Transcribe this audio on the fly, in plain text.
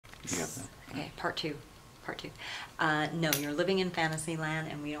You got that. Okay, part two. No, you're living in fantasy land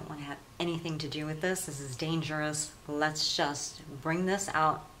and we don't want to have anything to do with this. This is dangerous. Let's just bring this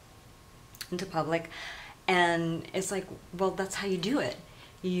out into public. And it's like, well, that's how you do it.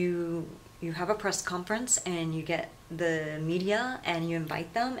 You have a press conference and you get the media and you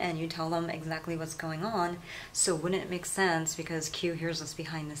invite them and you tell them exactly what's going on. So wouldn't it make sense, because Q hears us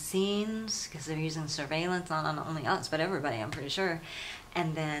behind the scenes, because they're using surveillance on not only us but everybody, I'm pretty sure.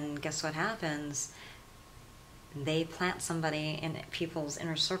 And then guess what happens? They plant somebody in people's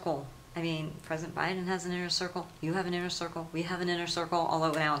inner circle. I mean, President Biden has an inner circle, you have an inner circle, we have an inner circle,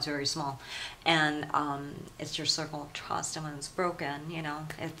 although now it's very small. And it's your circle of trust, and when it's broken, you know,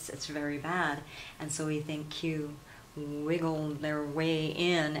 it's very bad. And so we think Q wiggled their way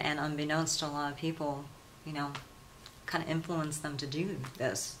in, and unbeknownst to a lot of people, you know, kind of influenced them to do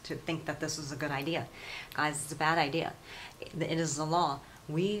this, to think that this was a good idea. Guys, it's a bad idea. It is the law.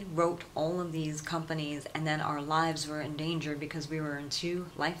 We wrote all of these companies, and then our lives were endangered because we were in 2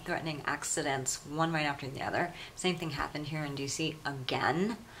 life-threatening accidents, one right after the other. Same thing happened here in DC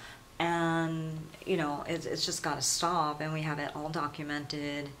again. And, you know, it's just got to stop, and we have it all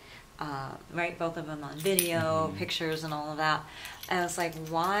documented, right? Both of them on video, pictures, and all of that. And it's like,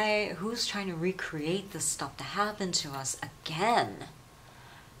 why? Who's trying to recreate this stuff to happen to us again?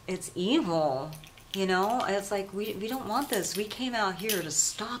 It's evil. You know, it's like, we don't want this. We came out here to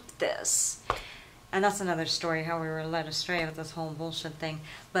stop this. And that's another story, how we were led astray with this whole bullshit thing.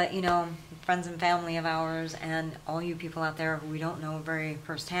 But, you know, friends and family of ours, and all you people out there who we don't know very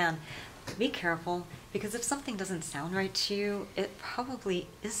firsthand, be careful, because if something doesn't sound right to you, it probably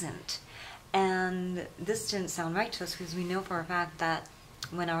isn't. And this didn't sound right to us because we know for a fact that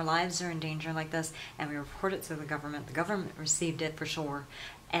when our lives are in danger like this, and we report it to the government received it for sure,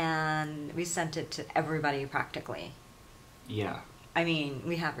 and we sent it to everybody practically. Yeah. I mean,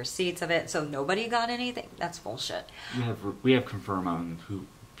 we have receipts of it, so nobody got anything. That's bullshit. We have confirmed on who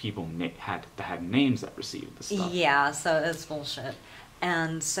people had names that received the stuff. Yeah, so it's bullshit.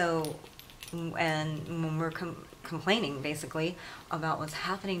 And so, and when we're complaining basically about what's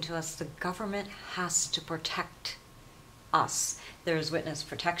happening to us, the government has to protect us. There's witness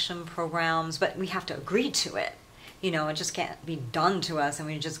protection programs, but we have to agree to it. You know, it just can't be done to us and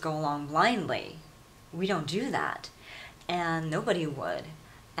we just go along blindly. We don't do that. And nobody would.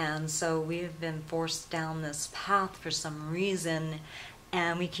 And so we've been forced down this path for some reason,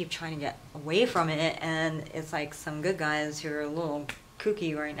 and we keep trying to get away from it. And it's like some good guys who are a little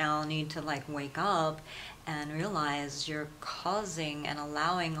kooky right now need to like wake up and realize you're causing and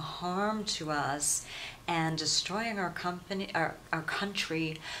allowing harm to us and destroying our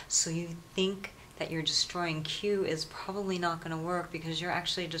country. So you think that you're destroying Q is probably not going to work, because you're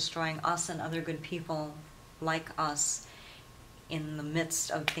actually destroying us and other good people like us in the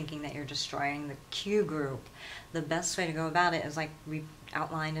midst of thinking that you're destroying the Q group. The best way to go about it is like we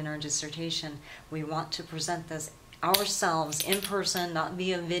outlined in our dissertation. We want to present this ourselves in person, not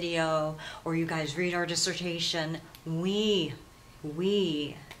via video, or you guys read our dissertation. We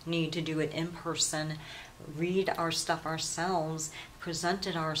need to do it in person, read our stuff ourselves, present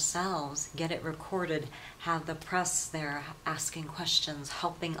it ourselves, get it recorded, have the press there asking questions,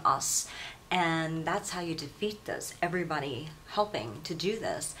 helping us. And that's how you defeat this. Everybody helping to do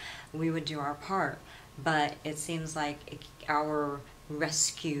this. We would do our part. But it seems like our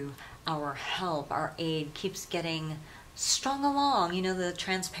rescue, our help, our aid keeps getting strung along, you know, the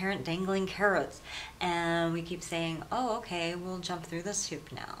transparent dangling carrots. And we keep saying, oh, okay, we'll jump through this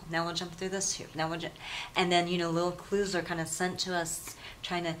hoop now. Now we'll jump through this hoop. Now we'll and then, you know, little clues are kind of sent to us,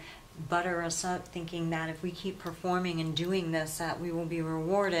 trying to butter us up, thinking that if we keep performing and doing this, that we will be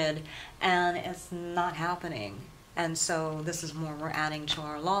rewarded. And it's not happening. And so this is more we're adding to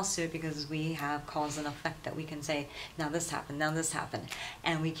our lawsuit, because we have cause and effect that we can say, now this happened, now this happened.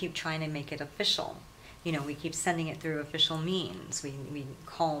 And we keep trying to make it official. You know, we keep sending it through official means. We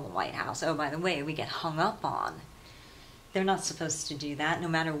call the White House. Oh, by the way, we get hung up on. They're not supposed to do that, no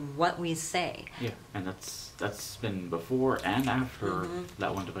matter what we say. Yeah, and that's been before and after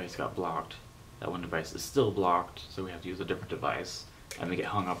that one device got blocked. That one device is still blocked, so we have to use a different device, and we get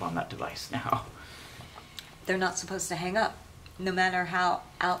hung up on that device now. They're not supposed to hang up, no matter how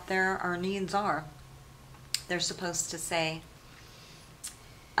out there our needs are. They're supposed to say,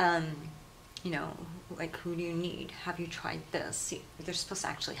 you know, like, who do you need? Have you tried this? They're supposed to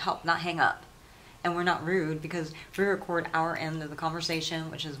actually help, not hang up. And we're not rude, because we record our end of the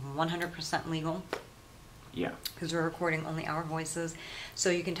conversation, which is 100% legal. Yeah. Because we're recording only our voices. So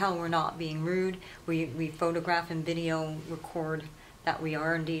you can tell we're not being rude. We photograph and video record that we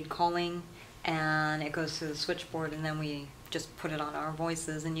are indeed calling, and it goes to the switchboard, and then we just put it on our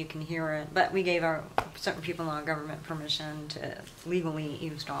voices and you can hear it. But we gave our certain people in our government permission to legally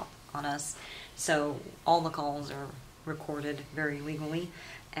eavesdrop on us. So all the calls are recorded very legally,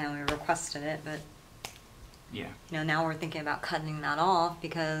 and we requested it, but Yeah. you know, now we're thinking about cutting that off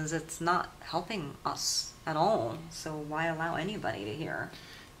because it's not helping us at all. So why allow anybody to hear?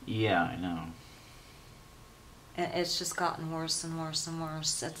 Yeah, I know. It's just gotten worse and worse and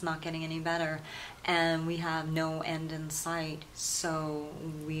worse. It's not getting any better. And we have no end in sight. So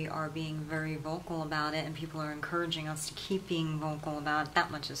we are being very vocal about it, and people are encouraging us to keep being vocal about it. That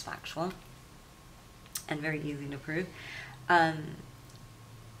much is factual and very easy to prove.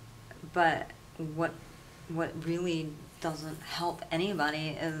 But what really doesn't help anybody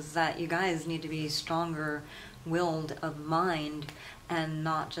is that you guys need to be stronger willed of mind and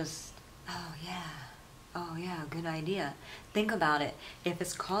not just, oh yeah, good idea. Think about it. If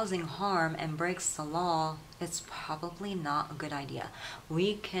it's causing harm and breaks the law, it's probably not a good idea.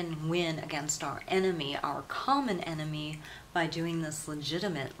 We can win against our enemy, our common enemy, by doing this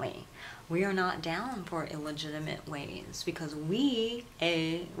legitimately. We are not down for illegitimate ways because we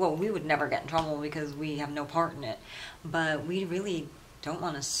would never get in trouble because we have no part in it. But we really don't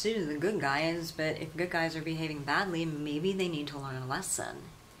want to sue the good guys, but if good guys are behaving badly, maybe they need to learn a lesson.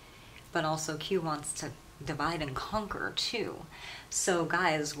 But also Q wants to divide and conquer too. So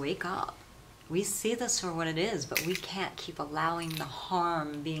guys, wake up. We see this for what it is, but we can't keep allowing the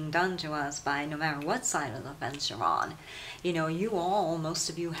harm being done to us by no matter what side of the fence you're on. You know, most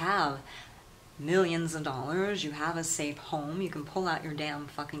of you have millions of dollars, you have a safe home, you can pull out your damn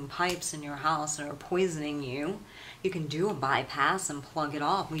fucking pipes in your house that are poisoning you. You can do a bypass and plug it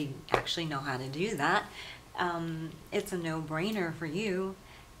off. We actually know how to do that. It's a no-brainer for you.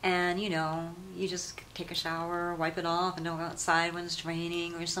 And, you know, you just take a shower, wipe it off, and don't go outside when it's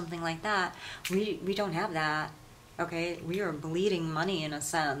raining or something like that. We don't have that, okay? We are bleeding money in a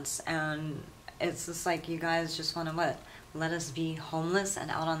sense, and it's just like you guys just want to, let us be homeless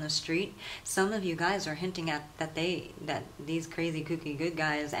and out on the street? Some of you guys are hinting at that these crazy kooky good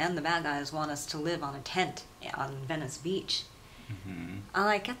guys and the bad guys want us to live on a tent on Venice Beach. Mm-hmm. I'm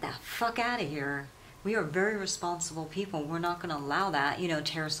like, get the fuck out of here. We are very responsible people. We're not going to allow that,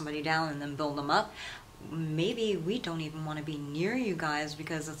 tear somebody down and then build them up. Maybe we don't even want to be near you guys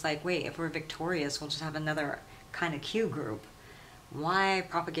because it's like, wait, if we're victorious, we'll just have another kind of Q group. Why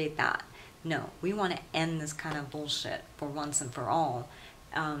propagate that? No, we want to end this kind of bullshit for once and for all.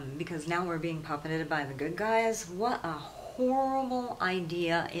 Because now we're being puppeted by the good guys. What a horrible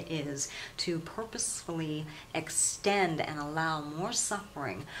idea it is to purposefully extend and allow more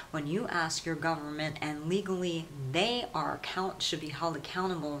suffering when you ask your government and legally they should be held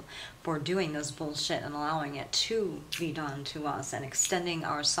accountable for doing this bullshit and allowing it to be done to us and extending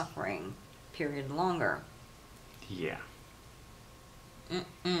our suffering period longer. Yeah.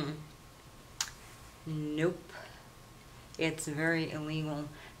 Nope. It's very illegal.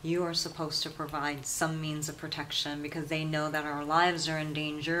 You are supposed to provide some means of protection because they know that our lives are in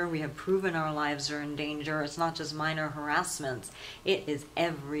danger. We have proven our lives are in danger. It's not just minor harassments. It is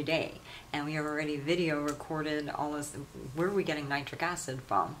every day. And we have already video recorded all this. Where are we getting nitric acid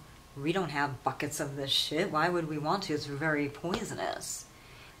from? We don't have buckets of this shit. Why would we want to? It's very poisonous.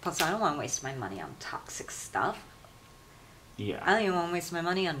 Plus, I don't want to waste my money on toxic stuff. Yeah. I don't even want to waste my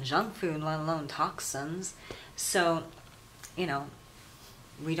money on junk food, let alone toxins. So,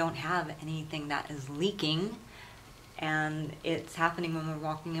 we don't have anything that is leaking, and it's happening when we're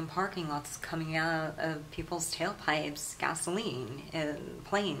walking in parking lots, coming out of people's tailpipes, gasoline,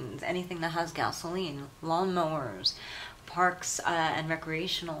 planes, anything that has gasoline, lawnmowers, parks and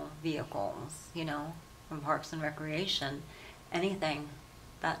recreational vehicles, from Parks and Recreation, anything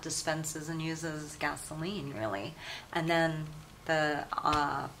that dispenses and uses gasoline, really. And then the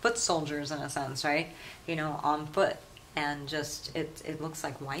foot soldiers, in a sense, right, on foot. And just, it looks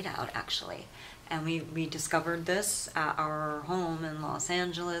like whiteout, actually. And we discovered this at our home in Los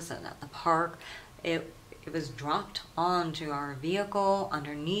Angeles and at the park. It was dropped onto our vehicle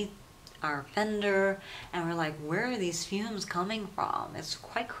underneath our fender, and we're like, where are these fumes coming from? It's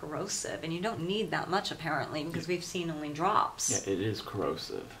quite corrosive, and you don't need that much, apparently, because we've seen only drops. Yeah, it is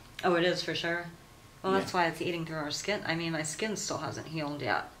corrosive. Oh, it is, for sure? Well, Yeah. That's why it's eating through our skin. I mean, my skin still hasn't healed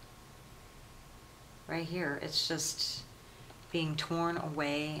yet. Right here, it's just being torn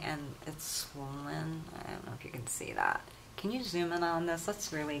away and it's swollen. I don't know if you can see that. Can you zoom in on this?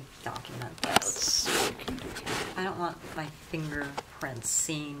 Let's really document this. Let's see what we can do here. I don't want my fingerprints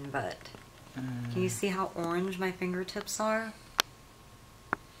seen, but can you see how orange my fingertips are?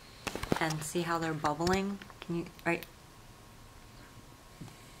 And see how they're bubbling? Can you, right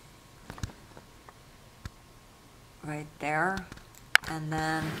right there. And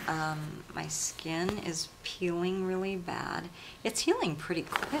then my skin is peeling really bad. It's healing pretty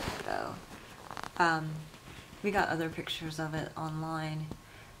quick though. We got other pictures of it online,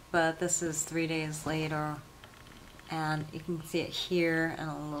 but this is 3 days later, and you can see it here and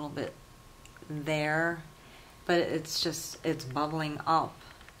a little bit there, but it's just, it's bubbling up.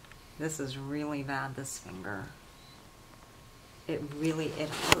 This is really bad, this finger. It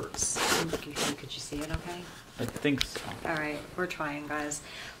hurts. Could you see it okay? I think so. Alright, we're trying, guys.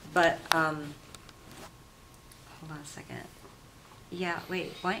 But, hold on a second. Yeah,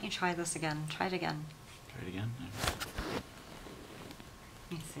 wait, why don't you try this again? Try it again. Try it again.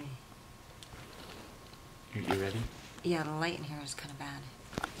 Let me see. You ready? Yeah, the light in here is kind of bad.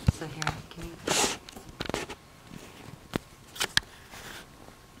 So here, can you... It's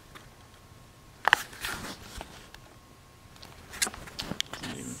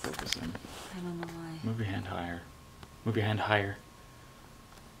not even focusing. I don't know why. Move your hand higher. Move your hand higher.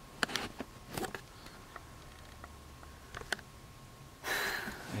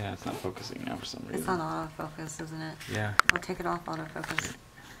 Yeah, it's not focusing now for some reason. It's on autofocus, isn't it? Yeah. I'll take it off autofocus.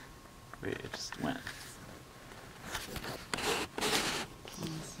 Wait, it just went. Can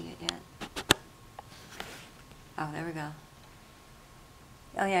you see it yet? Oh, there we go.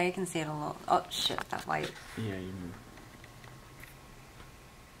 Oh yeah, you can see it a little. Oh shit, that light. Yeah, you move.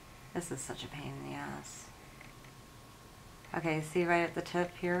 This is such a pain in the ass. Okay, see right at the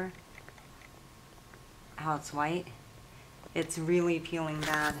tip here? How it's white? It's really peeling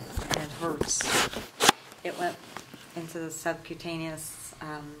bad and it hurts. It went into the subcutaneous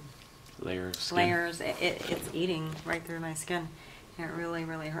Layers. It's eating right through my skin. And it really,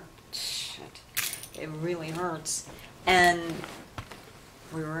 really hurts. Shit. It really hurts. And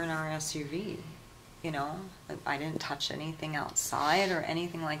we were in our SUV, you know? I didn't touch anything outside or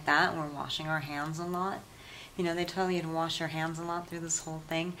anything like that. We're washing our hands a lot. You know, they tell you to wash your hands a lot through this whole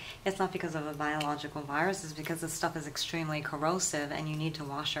thing. It's not because of a biological virus. It's because this stuff is extremely corrosive and you need to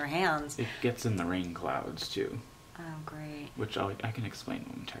wash your hands. It gets in the rain clouds, too. Oh, great. Which I can explain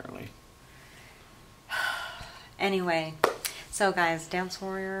momentarily. Anyway, so guys,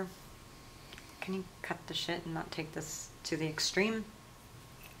 DanceWarrior, can you cut the shit and not take this to the extreme?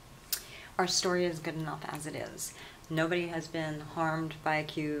 Our story is good enough as it is. Nobody has been harmed by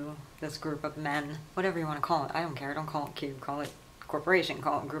Q, this group of men, whatever you want to call it. I don't care. Don't call it Q. Call it corporation.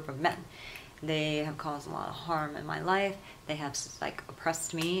 Call it group of men. They have caused a lot of harm in my life. They have, like,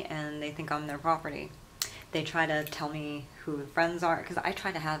 oppressed me, and they think I'm their property. They try to tell me who friends are, because I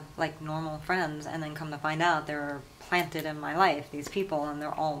try to have, like, normal friends, and then come to find out they're planted in my life, these people, and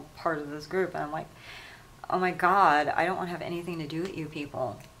they're all part of this group. And I'm like, oh my God, I don't want to have anything to do with you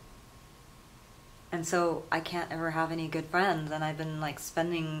people. And so I can't ever have any good friends, and I've been like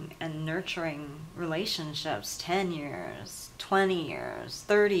spending and nurturing relationships 10 years, 20 years,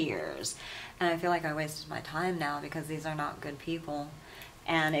 30 years, and I feel like I wasted my time now because these are not good people.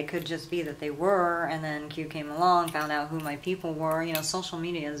 And it could just be that they were, and then Q came along, found out who my people were. You know, social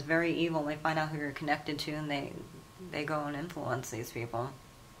media is very evil. They find out who you're connected to, and they go and influence these people.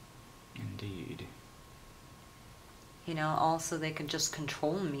 Indeed. You know, also they could just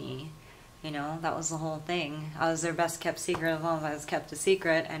control me. You know, that was the whole thing. I was their best kept secret as long as I was kept a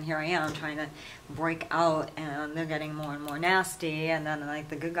secret, and here I am trying to break out, and they're getting more and more nasty, and then like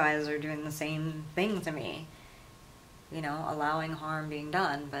the good guys are doing the same thing to me. You know, allowing harm being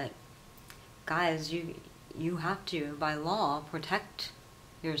done. But guys, you have to, by law, protect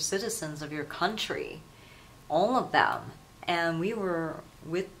your citizens of your country. All of them. And we were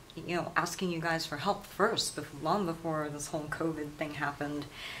with, you know, asking you guys for help first, long before this whole COVID thing happened.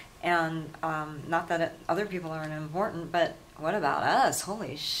 And not that other people aren't important, but what about us?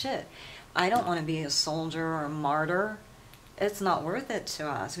 Holy shit. I don't want to be a soldier or a martyr. It's not worth it to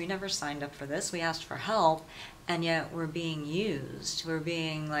us. We never signed up for this. We asked for help, and yet we're being used. We're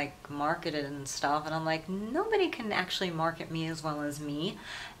being, like, marketed and stuff. And I'm like, nobody can actually market me as well as me.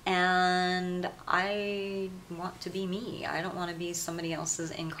 And I want to be me. I don't want to be somebody else's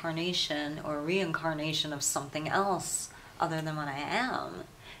incarnation or reincarnation of something else other than what I am.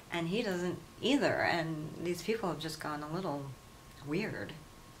 And he doesn't either. And these people have just gone a little weird.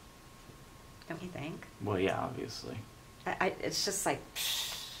 Don't you think? Well, yeah, obviously. It's just like...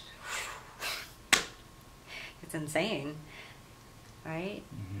 It's insane. Right?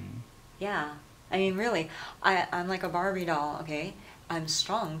 Mm-hmm. Yeah. I mean, really, I'm like a Barbie doll, okay? I'm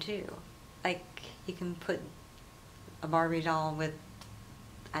strong, too. Like, you can put a Barbie doll with,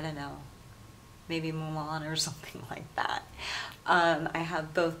 I don't know, maybe Mulan or something like that. I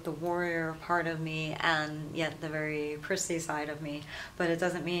have both the warrior part of me and yet the very prissy side of me, but it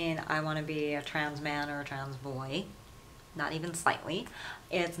doesn't mean I want to be a trans man or a trans boy. not even slightly.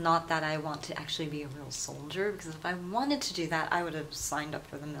 It's not that I want to actually be a real soldier, because if I wanted to do that, I would have signed up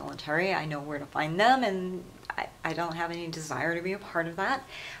for the military. I know where to find them, and I don't have any desire to be a part of that.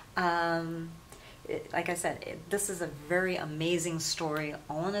 Like I said, this is a very amazing story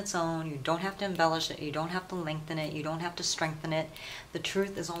all on its own. You don't have to embellish it. You don't have to lengthen it. You don't have to strengthen it. The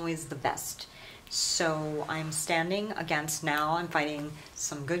truth is always the best. So I'm standing against, now I'm fighting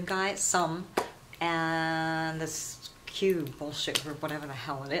some good guys, and this Q bullshit group, whatever the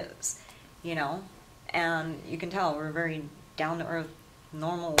hell it is, you know? And you can tell we're very down-to-earth,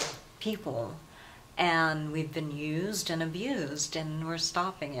 normal people. And we've been used and abused, and we're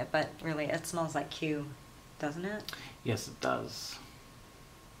stopping it. But really, it smells like Q, doesn't it? Yes, it does.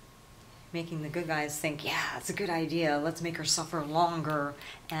 Making the good guys think, yeah, it's a good idea. Let's make her suffer longer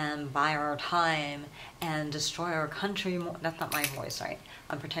and buy our time and destroy our country more. That's not my voice, right?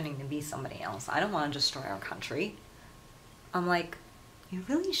 I'm pretending to be somebody else. I don't want to destroy our country. I'm like, you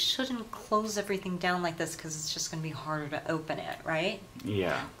really shouldn't close everything down like this, because it's just going to be harder to open it, right?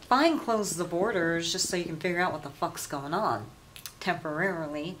 Yeah. Fine, close the borders just so you can figure out what the fuck's going on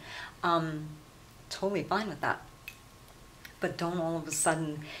temporarily. Totally fine with that. But don't all of a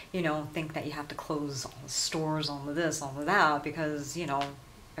sudden, you know, think that you have to close all the stores, all of this, all of that, because, you know,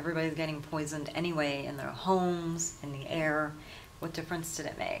 everybody's getting poisoned anyway in their homes, in the air. What difference did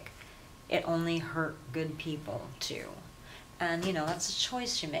it make? It only hurt good people, too. And, you know, that's a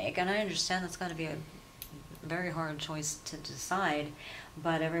choice you make. And I understand that's got to be a very hard choice to decide.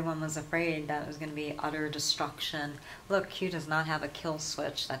 But everyone was afraid that it was going to be utter destruction. Look, Q does not have a kill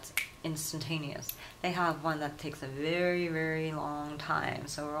switch that's instantaneous. They have one that takes a very, very long time.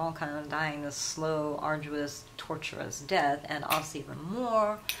 So we're all kind of dying this slow, arduous, torturous death. And us even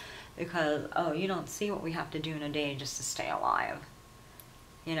more. Because, oh, you don't see what we have to do in a day just to stay alive.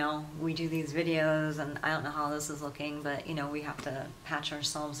 You know, we do these videos, and I don't know how this is looking, but, you know, we have to patch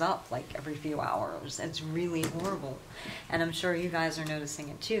ourselves up, like, every few hours. It's really horrible. And I'm sure you guys are noticing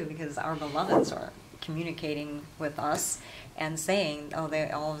it, too, because our beloveds are communicating with us and saying, oh, they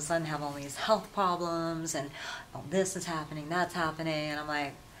all of a sudden have all these health problems, and oh, this is happening, that's happening. And I'm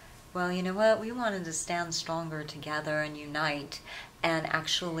like, well, you know what? We wanted to stand stronger together and unite and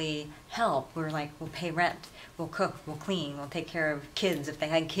actually help. We're like, we'll pay rent. We'll cook, we'll clean, we'll take care of kids if they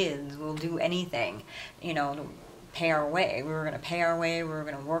had kids, we'll do anything, you know, to pay our way. We were going to pay our way, we were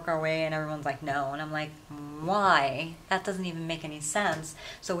going to work our way, and everyone's like, no. And I'm like, why? That doesn't even make any sense.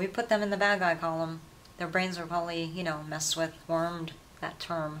 So we put them in the bad guy column. Their brains are probably, you know, messed with, wormed, that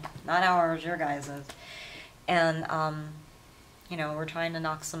term. Not ours, your guys's. And, you know, we're trying to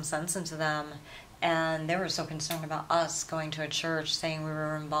knock some sense into them. And they were so concerned about us going to a church saying we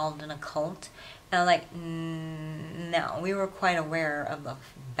were involved in a cult. And I'm like, no, we were quite aware of the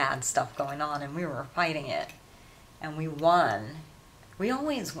bad stuff going on, and we were fighting it. And we won. We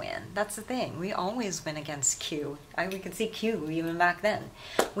always win. That's the thing. We always win against Q. We could see Q even back then.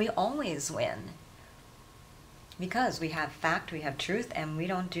 We always win. Because we have fact, we have truth, and we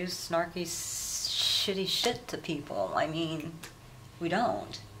don't do snarky, shitty shit to people. I mean, we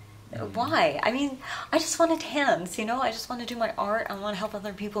don't. Why? I mean, I just want to dance, you know? I just want to do my art. I want to help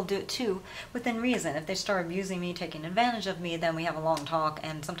other people do it too, within reason. If they start abusing me, taking advantage of me, then we have a long talk,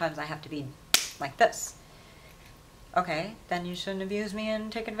 and sometimes I have to be like this. Okay, then you shouldn't abuse me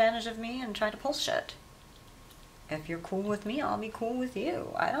and take advantage of me and try to pull shit. If you're cool with me, I'll be cool with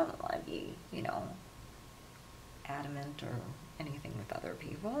you. I don't want to be, you know, adamant or anything with other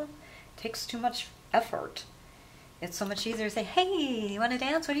people. It takes too much effort. It's so much easier to say, hey, you want to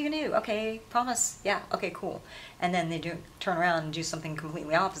dance? What are you going to do? Okay, promise. Yeah, okay, cool. And then they turn around and do something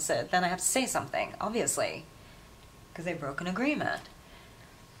completely opposite. Then I have to say something, obviously, because they broke an agreement.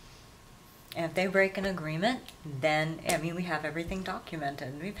 And if they break an agreement, then, I mean, we have everything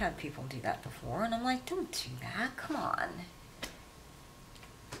documented. We've had people do that before, and I'm like, don't do that. Come on.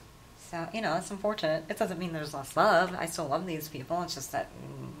 So, you know, it's unfortunate. It doesn't mean there's less love. I still love these people. It's just that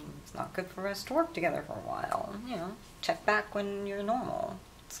it's not good for us to work together for a while. You know, check back when you're normal.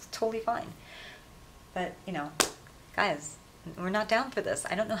 It's totally fine. But, you know, guys, we're not down for this.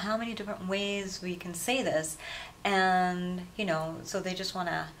 I don't know how many different ways we can say this. And, you know, so they just want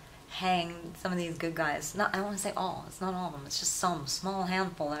to hang some of these good guys. I don't want to say all. It's not all of them. It's just some small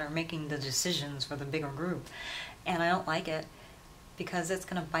handful that are making the decisions for the bigger group. And I don't like it. Because it's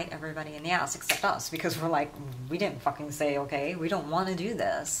going to bite everybody in the ass except us. Because we're like, we didn't fucking say okay. We don't want to do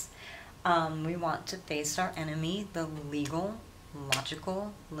this. We want to face our enemy the legal,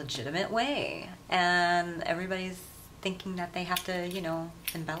 logical, legitimate way. And everybody's thinking that they have to, you know,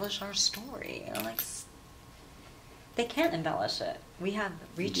 embellish our story. You know, like, they can't embellish it. We have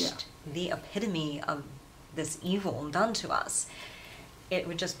reached the epitome of this evil done to us. It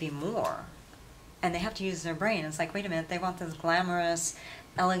would just be more. And they have to use their brain. It's like, wait a minute, they want this glamorous,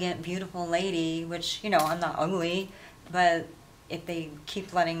 elegant, beautiful lady, which, you know, I'm not ugly, but if they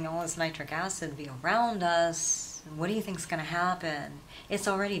keep letting all this nitric acid be around us, what do you think's going to happen? It's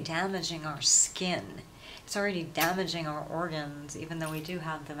already damaging our skin. It's already damaging our organs, even though we do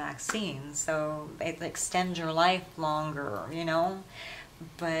have the vaccine. So it extends your life longer, you know?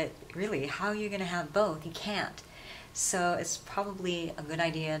 But really, how are you going to have both? You can't. So it's probably a good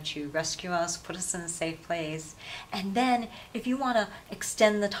idea to rescue us, put us in a safe place. And then if you want to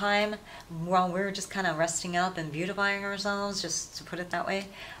extend the time while we're just kind of resting up and beautifying ourselves, just to put it that way,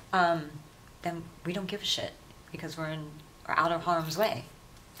 then we don't give a shit because we're out of harm's way.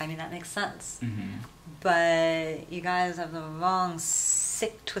 I mean, that makes sense. Mm-hmm. But you guys have the wrong,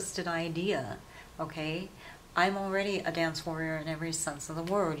 sick, twisted idea, okay? I'm already a dance warrior in every sense of the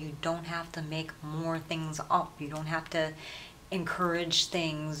word. You don't have to make more things up. You don't have to encourage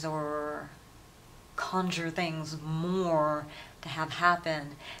things or conjure things more to have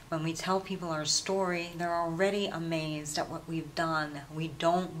happen. When we tell people our story, they're already amazed at what we've done. We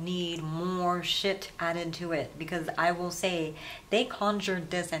don't need more shit added to it, because I will say they conjured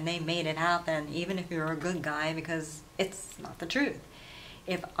this and they made it happen, even if you're a good guy, because it's not the truth.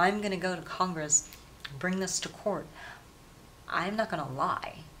 If I'm going to go to Congress, bring this to court, I'm not going to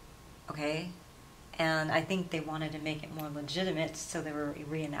lie, okay? And I think they wanted to make it more legitimate, so they were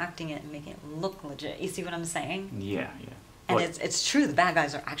reenacting it and making it look legit. You see what I'm saying? Yeah, yeah. And it's true, the bad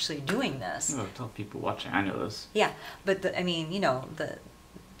guys are actually doing this. No, tell people watching, I know this. Yeah, but I mean, you know,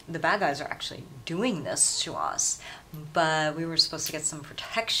 the bad guys are actually doing this to us, but we were supposed to get some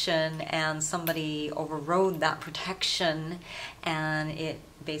protection, and somebody overrode that protection, and it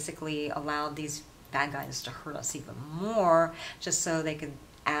basically allowed these bad guys to hurt us even more, just so they could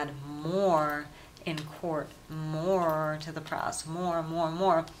add more in court, more to the press, more and more and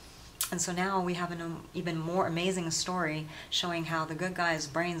more. And so now we have an even more amazing story showing how the good guys'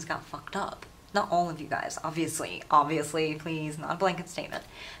 brains got fucked up. Not all of you guys, obviously, please, not a blanket statement,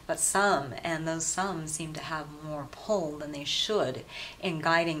 but some, and those some seem to have more pull than they should in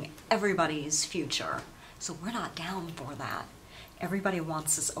guiding everybody's future. So we're not down for that. Everybody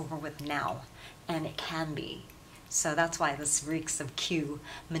wants this over with now, and it can be. So that's why this reeks of Q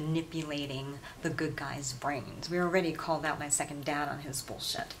manipulating the good guy's brains. We already called out my second dad on his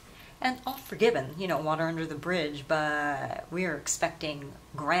bullshit. And all forgiven, you know, water under the bridge, but we're expecting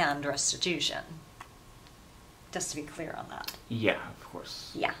grand restitution. Just to be clear on that. Yeah, of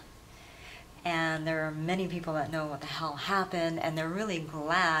course. Yeah. And there are many people that know what the hell happened, and they're really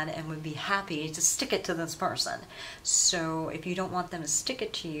glad and would be happy to stick it to this person. So if you don't want them to stick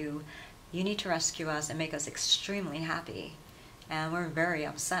it to you, you need to rescue us and make us extremely happy. And we're very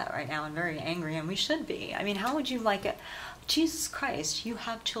upset right now and very angry, and we should be. I mean, how would you like it? Jesus Christ, you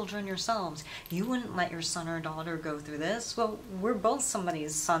have children yourselves. You wouldn't let your son or daughter go through this? Well, we're both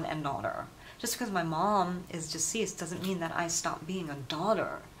somebody's son and daughter. Just because my mom is deceased doesn't mean that I stop being a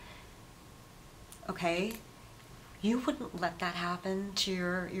daughter. Okay? You wouldn't let that happen to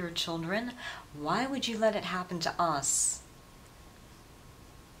your children. Why would you let it happen to us?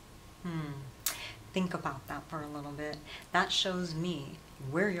 Think about that for a little bit. That shows me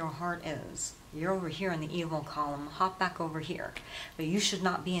where your heart is. You're over here in the evil column. Hop back over here. But you should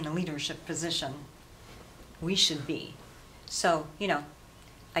not be in a leadership position. We should be. So, you know,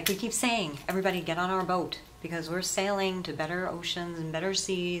 like we keep saying, everybody get on our boat, because we're sailing to better oceans and better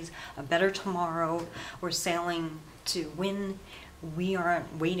seas, a better tomorrow. We're sailing to win. We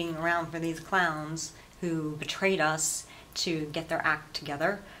aren't waiting around for these clowns who betrayed us to get their act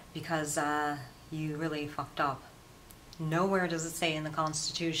together, because you really fucked up. Nowhere does it say in the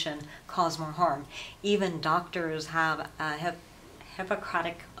Constitution, cause more harm. Even doctors have a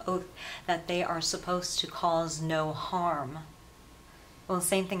Hippocratic oath that they are supposed to cause no harm. Well, the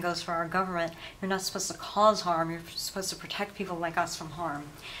same thing goes for our government. You're not supposed to cause harm. You're supposed to protect people like us from harm.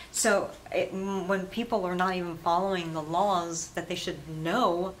 So when people are not even following the laws that they should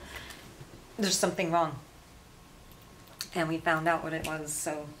know, there's something wrong. And we found out what it was,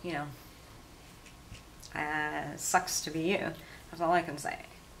 so, you know, sucks to be you. That's all I can say.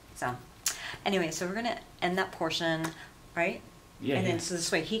 So, anyway, so we're going to end that portion, right? Yeah. And then so this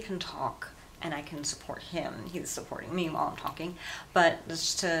way he can talk and I can support him. He's supporting me while I'm talking. But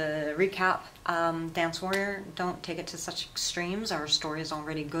just to recap, Dance Warrior, don't take it to such extremes. Our story is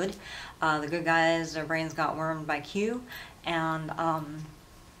already good. The good guys, their brains got wormed by Q. And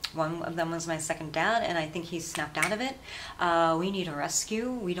One of them was my second dad, and I think he snapped out of it. We need a rescue.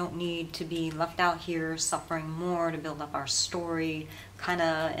 We don't need to be left out here suffering more to build up our story, kind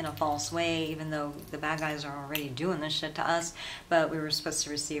of in a false way, even though the bad guys are already doing this shit to us. But we were supposed to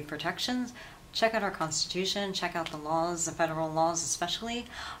receive protections. Check out our Constitution, check out the laws, the federal laws especially.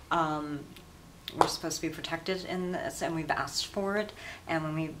 We're supposed to be protected in this, and we've asked for it. And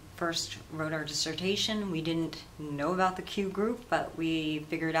when we first wrote our dissertation, we didn't know about the Q group, but we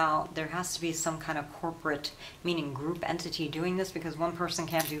figured out there has to be some kind of corporate, meaning group entity doing this, because one person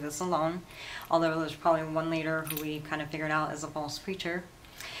can't do this alone. Although there's probably one leader who we kind of figured out is a false preacher.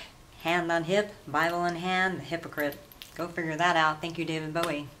 Hand on hip, Bible in hand, the hypocrite. Go figure that out. Thank you, David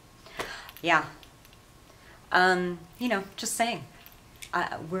Bowie. Yeah. You know, just saying.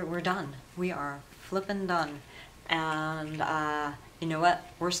 We're done. We are flippin' done. And you know what?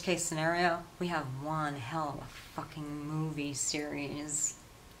 Worst case scenario, we have one hell of a fucking movie series.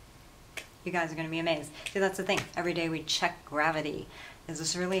 You guys are going to be amazed. See, that's the thing. Every day we check gravity. Is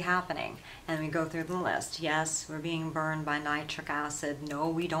this really happening? And we go through the list. Yes, we're being burned by nitric acid. No,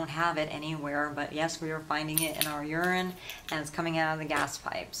 we don't have it anywhere. But yes, we are finding it in our urine. And it's coming out of the gas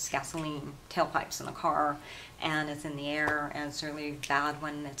pipes, gasoline, tailpipes in the car. And it's in the air. And it's really bad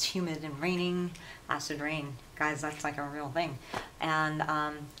when it's humid and raining. Acid rain. Guys, that's like a real thing. And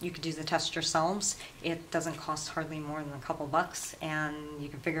you could do the test yourselves. It doesn't cost hardly more than a couple bucks. And you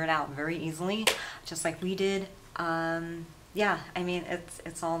can figure it out very easily. Just like we did. Yeah, I mean,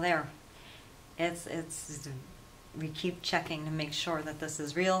 it's all there. We keep checking to make sure that this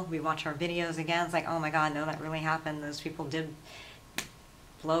is real. We watch our videos again. It's like, oh my God, no, that really happened. Those people did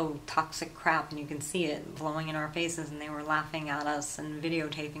blow toxic crap, and you can see it blowing in our faces, and they were laughing at us and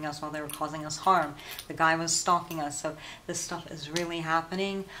videotaping us while they were causing us harm. The guy was stalking us, so this stuff is really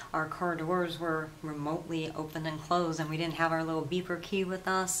happening. Our car doors were remotely opened and closed, and we didn't have our little beeper key with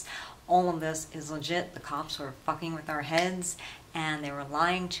us. All of this is legit. The cops were fucking with our heads, and they were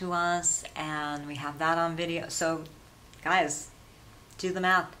lying to us, and we have that on video. So, guys, do the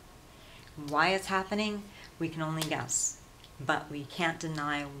math. Why it's happening, we can only guess. But we can't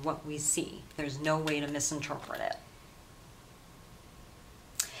deny what we see. There's no way to misinterpret it.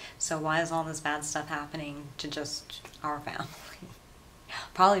 So why is all this bad stuff happening to just our family?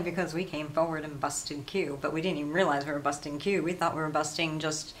 Probably because we came forward and busted Q, but we didn't even realize we were busting Q. We thought we were busting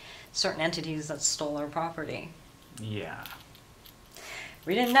just certain entities that stole our property. Yeah.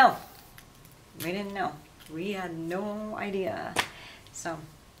 We didn't know. We didn't know. We had no idea. So,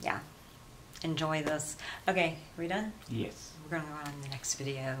 yeah. Enjoy this. Okay, we done? Yes. We're going to go on in the next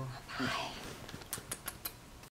video. Bye.